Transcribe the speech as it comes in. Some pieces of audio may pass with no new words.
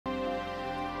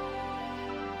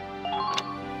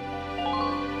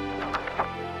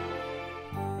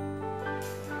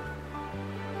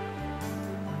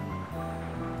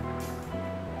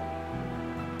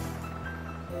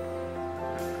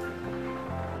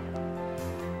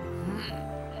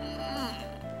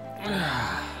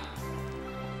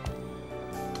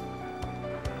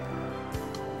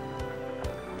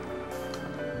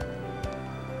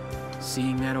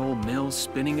Seeing that old mill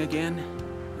spinning again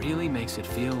really makes it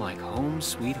feel like home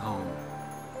sweet home.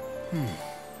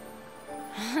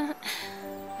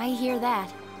 I hear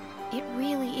that. It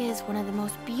really is one of the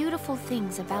most beautiful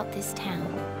things about this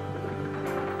town.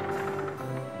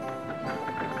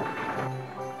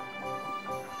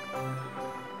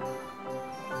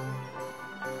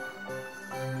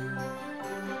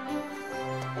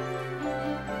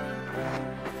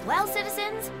 Well,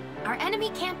 citizens, our enemy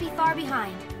can't be far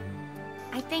behind.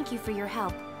 I thank you for your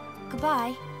help.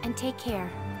 Goodbye, and take care.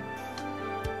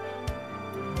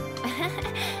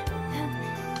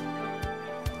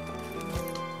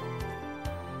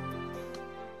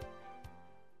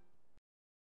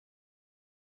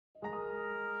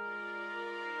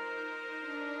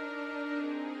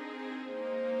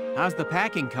 How's the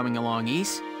packing coming along,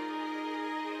 Ys?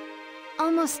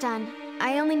 Almost done.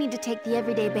 I only need to take the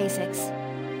everyday basics.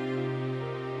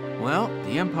 Well,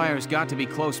 the Empire's got to be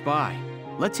close by.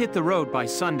 Let's hit the road by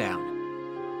sundown.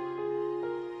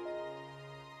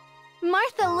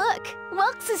 Martha, look!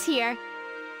 Welks is here!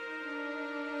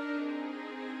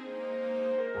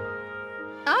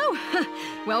 Oh,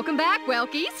 welcome back,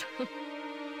 Welkies.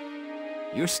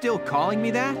 You're still calling me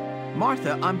that?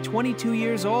 Martha, I'm 22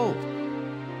 years old.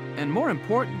 And more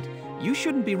important, you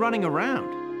shouldn't be running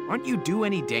around. Aren't you due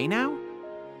any day now?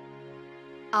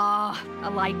 Ah, a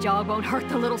light jog won't hurt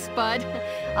the little spud.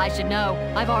 I should know.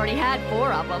 I've already had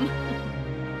 4 of them.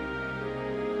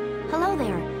 Hello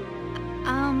there.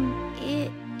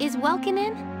 Is Welkin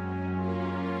in?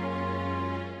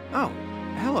 Oh,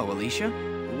 hello, Alicia.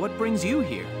 What brings you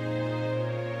here?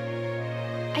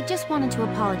 I just wanted to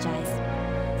apologize.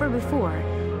 For before.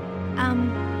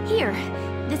 Here.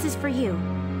 This is for you.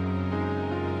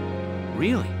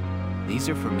 Really? These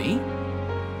are for me?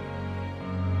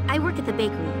 I work at the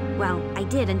bakery. Well, I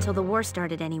did until the war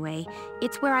started anyway.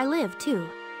 It's where I live, too.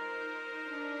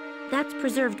 That's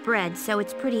preserved bread, so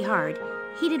it's pretty hard.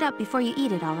 Heat it up before you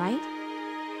eat it, all right?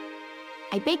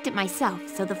 I baked it myself,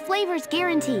 so the flavor's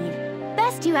guaranteed.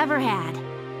 Best you ever had.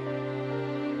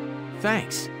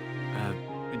 Thanks.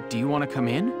 Do you want to come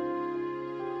in?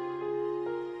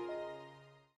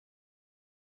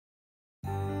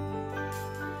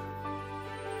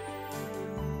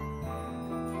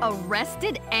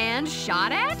 Arrested and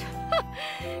shot at?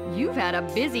 You've had a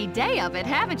busy day of it,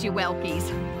 haven't you, Welkies?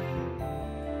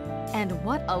 And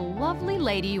what a lovely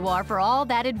lady you are for all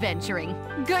that adventuring.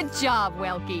 Good job,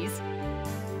 Welkies.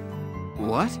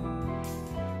 What?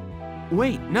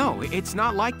 Wait, no, it's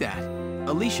not like that.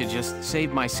 Alicia just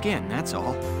saved my skin, that's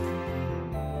all.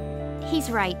 He's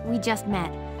right, we just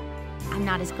met. I'm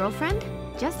not his girlfriend,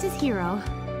 just his hero.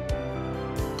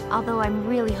 Although I'm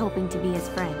really hoping to be his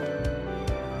friend.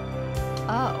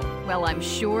 Oh, well, I'm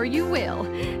sure you will.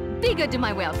 Be good to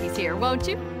my Welkies here, won't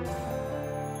you?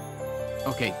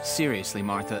 Okay, seriously,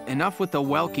 Martha, enough with the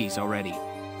Welkies already.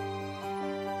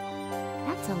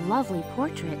 That's a lovely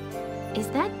portrait. Is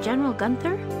that General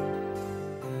Gunther?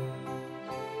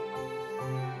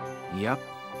 Yep.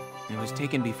 It was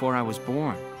taken before I was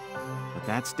born. But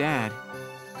that's Dad.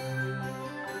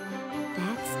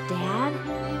 That's Dad?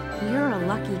 You're a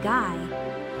lucky guy.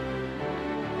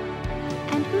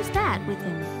 And who's that with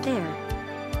him, there?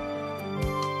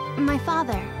 My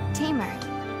father, Tamer.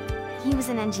 He was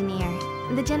an engineer.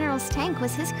 The General's tank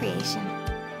was his creation.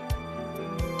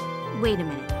 Wait a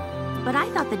minute. But I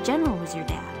thought the General was your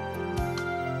dad.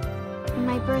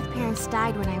 My birth parents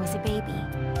died when I was a baby.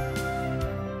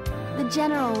 The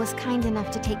General was kind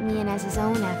enough to take me in as his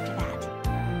own after that.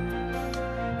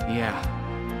 Yeah.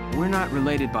 We're not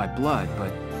related by blood,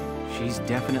 but she's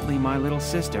definitely my little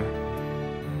sister.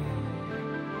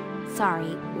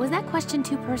 Sorry, was that question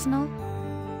too personal?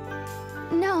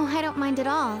 No, I don't mind at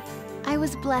all. I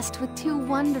was blessed with 2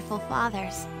 wonderful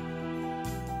fathers.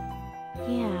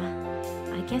 Yeah,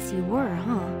 I guess you were,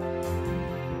 huh?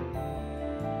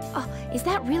 Oh, is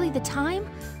that really the time?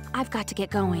 I've got to get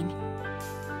going.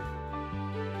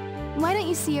 Why don't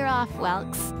you see her off,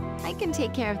 Welks? I can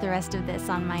take care of the rest of this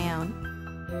on my own.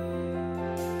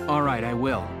 All right, I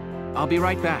will. I'll be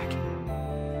right back.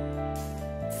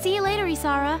 See you later,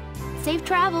 Isara. Safe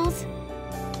travels.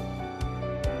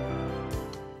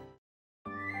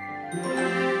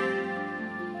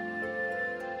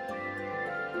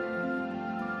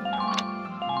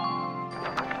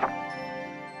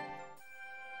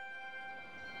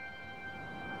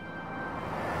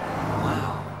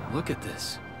 Wow, look at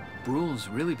this. Bruhl's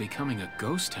really becoming a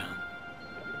ghost town.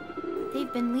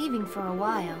 They've been leaving for a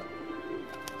while.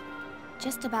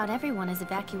 Just about everyone is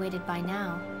evacuated by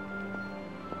now.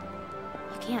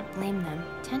 Can't blame them.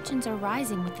 Tensions are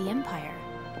rising with the Empire.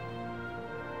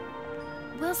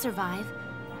 We'll survive.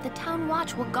 The Town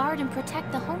Watch will guard and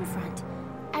protect the home front.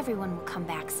 Everyone will come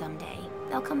back someday.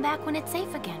 They'll come back when it's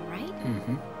safe again, right?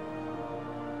 Mm-hmm.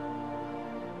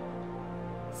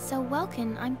 So,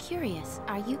 Welkin, I'm curious.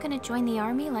 Are you gonna join the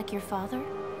army like your father?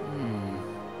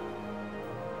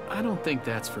 I don't think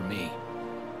that's for me.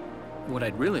 What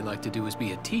I'd really like to do is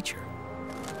be a teacher.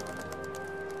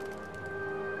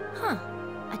 Huh.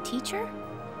 A teacher?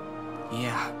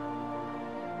 Yeah.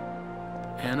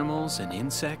 Animals and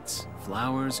insects,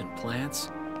 flowers and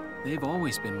plants, they've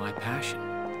always been my passion.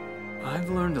 I've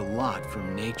learned a lot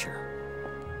from nature.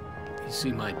 You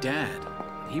see, my dad,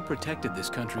 he protected this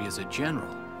country as a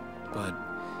general, but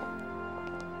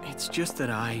it's just that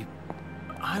I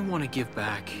want to give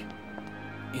back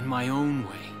in my own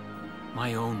way.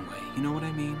 My own way, you know what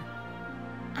I mean?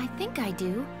 I think I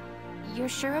do. You're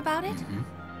sure about it? Mm-hmm.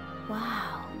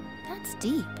 Wow, that's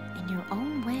deep. In your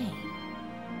own way.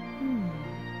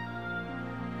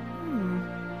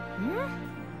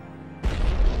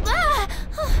 Ah!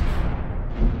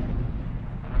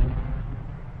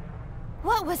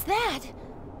 What was that?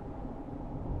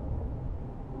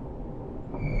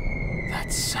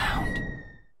 That sound.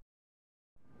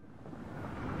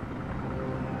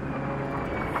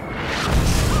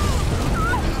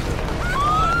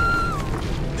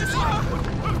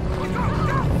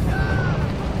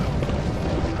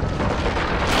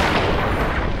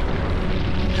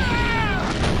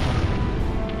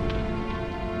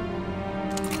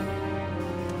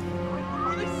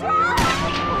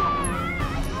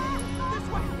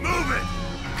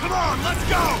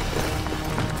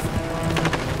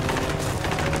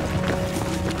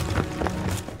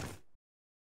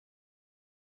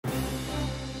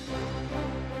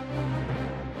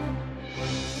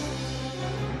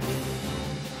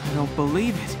 I don't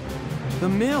believe it. The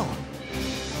mill.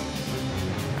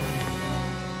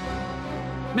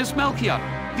 Miss Melchior,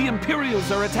 the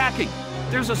Imperials are attacking.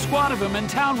 There's a squad of them in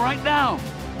town right now.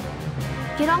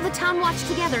 Get all the Town Watch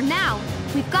together, now!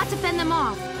 We've got to fend them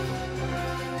off!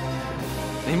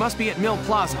 They must be at Mill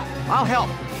Plaza. I'll help.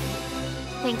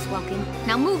 Thanks, Welkin.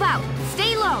 Now move out!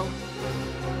 Stay low!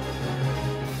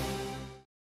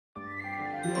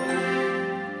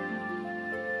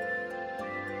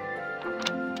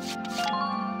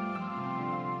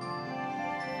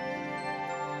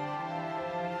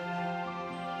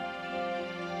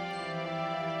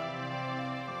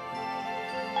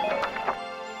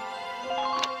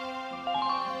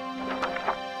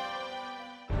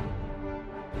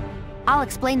 I'll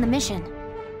explain the mission.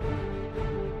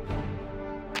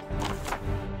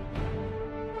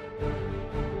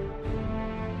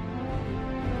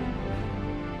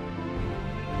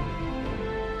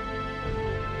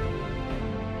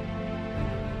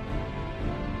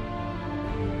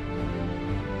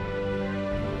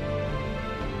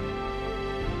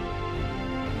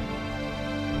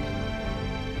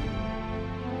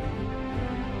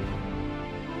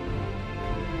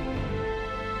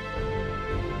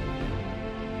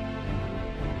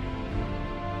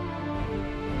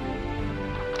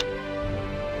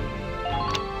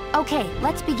 Okay,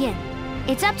 let's begin.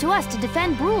 It's up to us to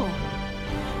defend Bruhl.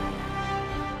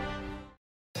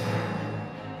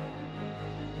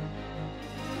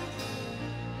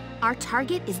 Our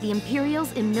target is the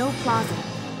Imperials in Mill Plaza.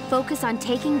 Focus on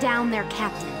taking down their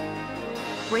captain.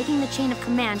 Breaking the chain of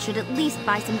command should at least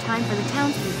buy some time for the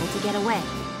townspeople to get away.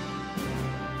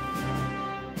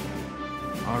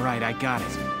 All right, I got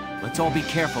it. Let's all be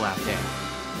careful out there.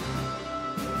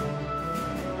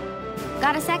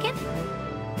 Got a second?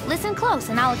 Listen close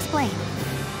and I'll explain.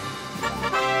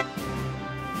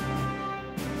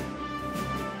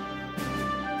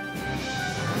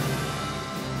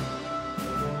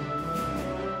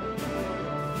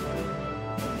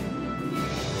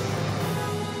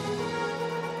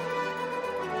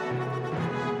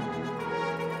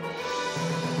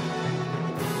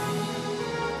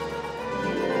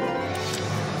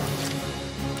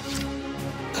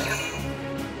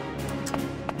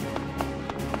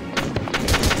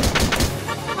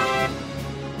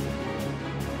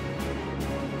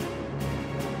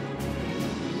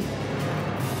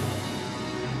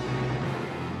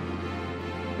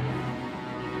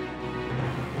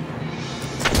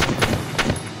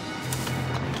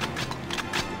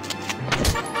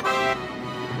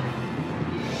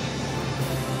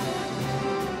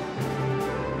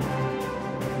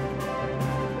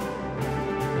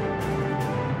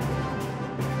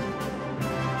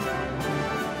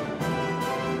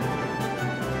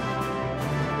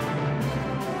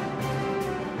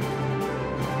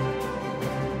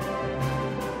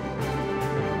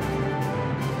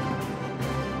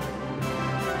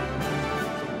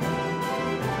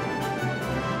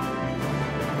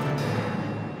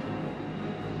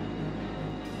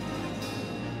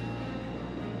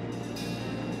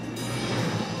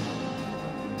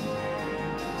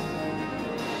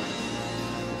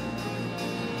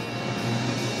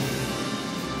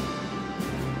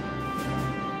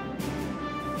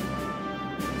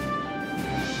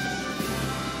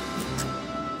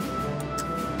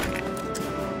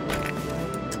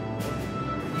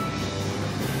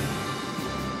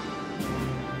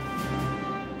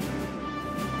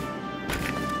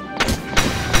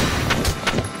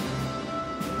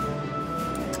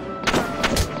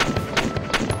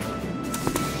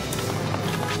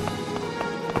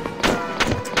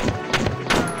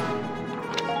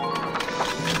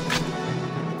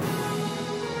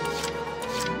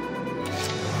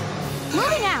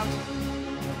 Moving out!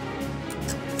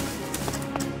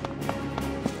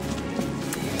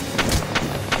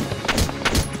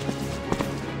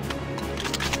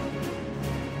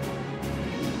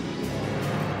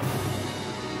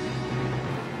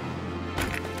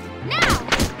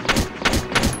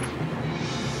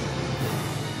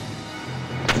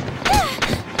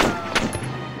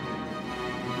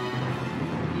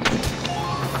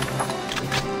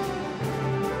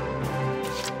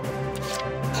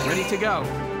 Ready to go.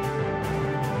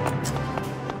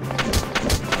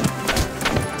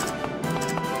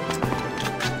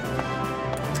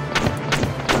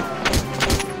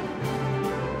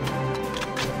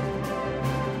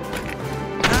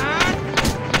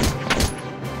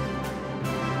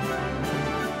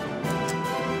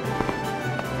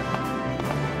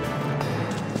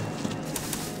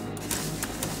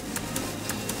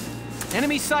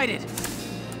 Enemy sighted!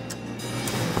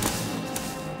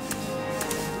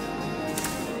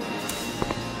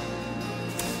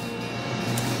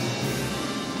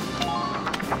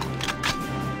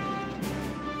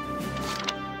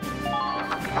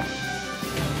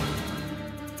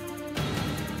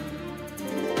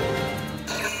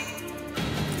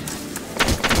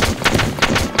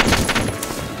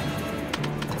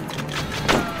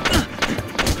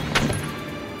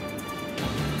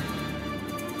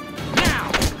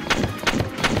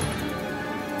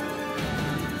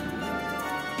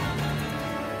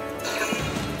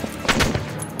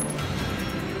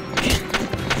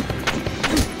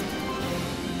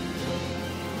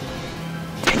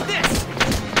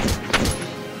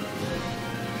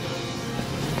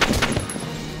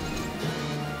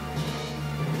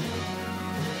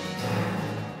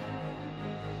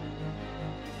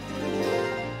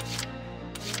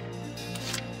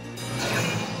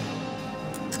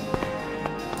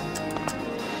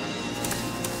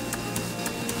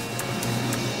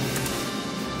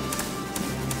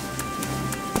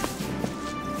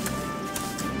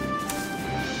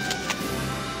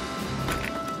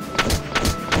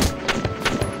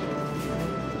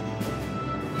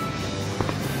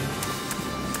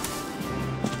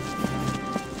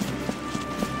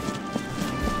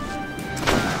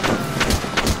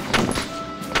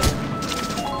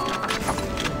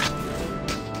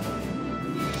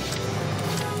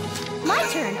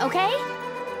 Okay?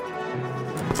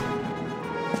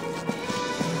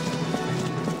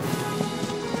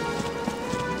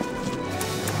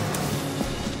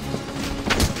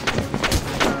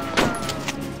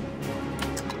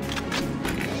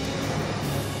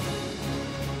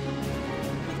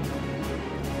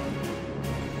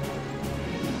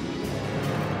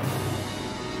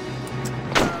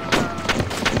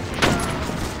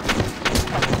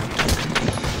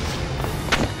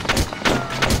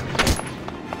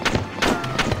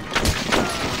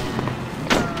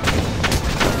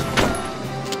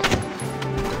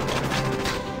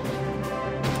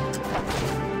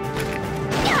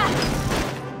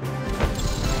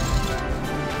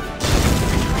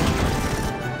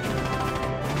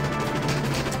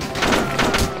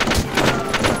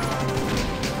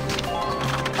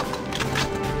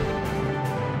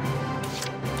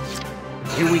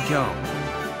 Here we go.